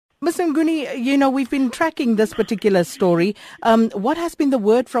Mr. Nguni, we've been tracking this particular story. What has been the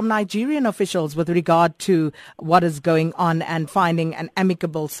word from Nigerian officials with regard to what is going on and finding an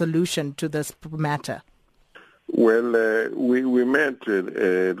amicable solution to this matter? Well, we met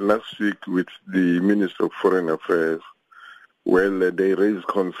last week with the Minister of Foreign Affairs. Well, they raised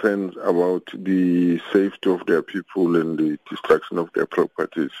concerns about the safety of their people and the destruction of their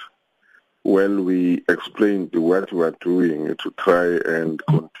properties. Well, we explained what we are doing to try and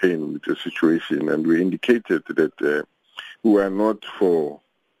contain the situation, and we indicated that we are not for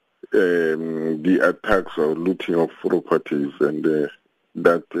the attacks or looting of properties, and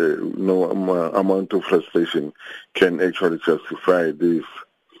that no amount of frustration can actually justify this.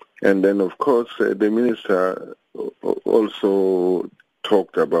 And then, of course, the minister also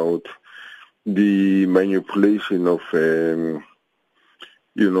talked about the manipulation of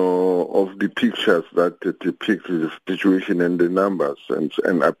the pictures that depict the situation and the numbers, and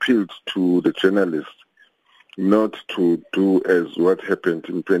appealed to the journalists not to do as what happened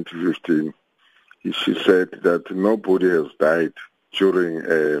in 2015. She said that nobody has died during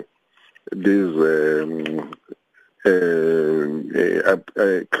this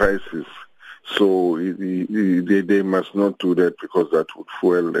crisis. So they must not do that because that would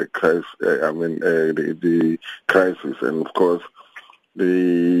fuel the crisis. The crisis, and of course,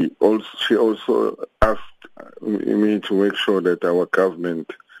 she also asked me to make sure that our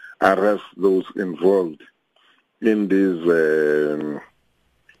government arrests those involved in these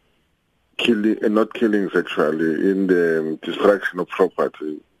not killings actually, in the destruction of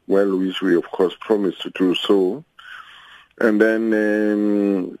property. Well, which we of course promised to do so, and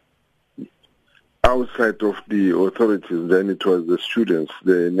then outside of the authorities, then it was the students,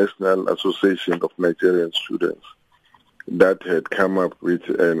 the National Association of Nigerian Students, that had come up with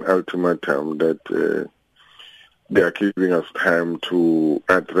an ultimatum that they are giving us time to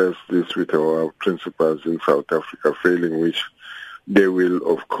address this with our principals in South Africa, failing which they will,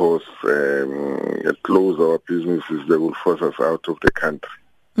 of course, close our businesses. They will force us out of the country.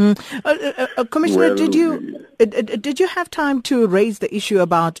 Commissioner, did you have time to raise the issue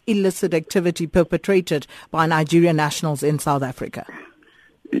about illicit activity perpetrated by Nigerian nationals in South Africa?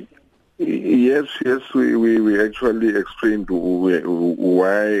 Yes, we actually explained what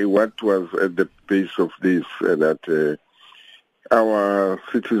was at the base of this, that our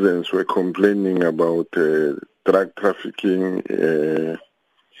citizens were complaining about drug trafficking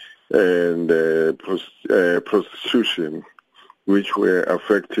and prostitution, which were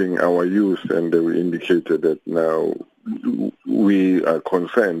affecting our youth, and we indicated that now we are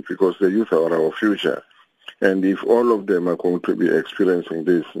concerned because the youth are our future. And if all of them are going to be experiencing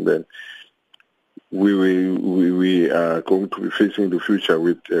this, then we are going to be facing the future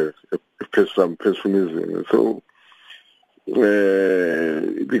with some pessimism. So,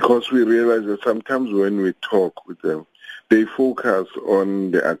 because we realize that sometimes when we talk with them, they focus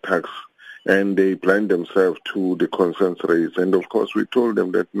on the attacks and they blind themselves to the concerns raised. And of course, we told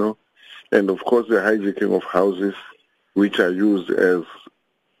them that no. And of course, the hijacking of houses, which are used as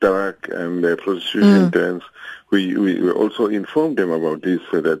drug and prostitution dens, we also informed them about this,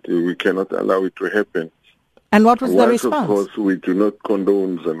 so that we cannot allow it to happen. And what was the response? Of course, we do not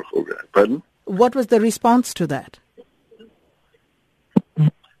condone xenophobia. Pardon? What was the response to that?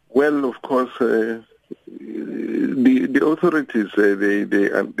 Well, of course, the authorities, they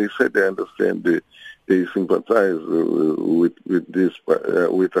said they understand, they sympathize with this,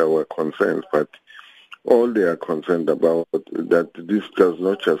 with our concerns, but all they are concerned about that this does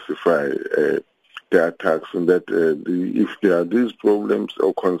not justify the attacks, and that if there are these problems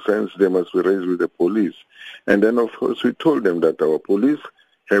or concerns, they must be raised with the police. And then, of course, we told them that our police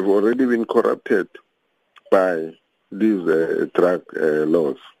have already been corrupted by these drug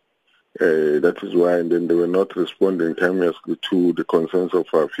laws. That is why, and then they were not responding timely to the concerns of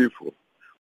our people.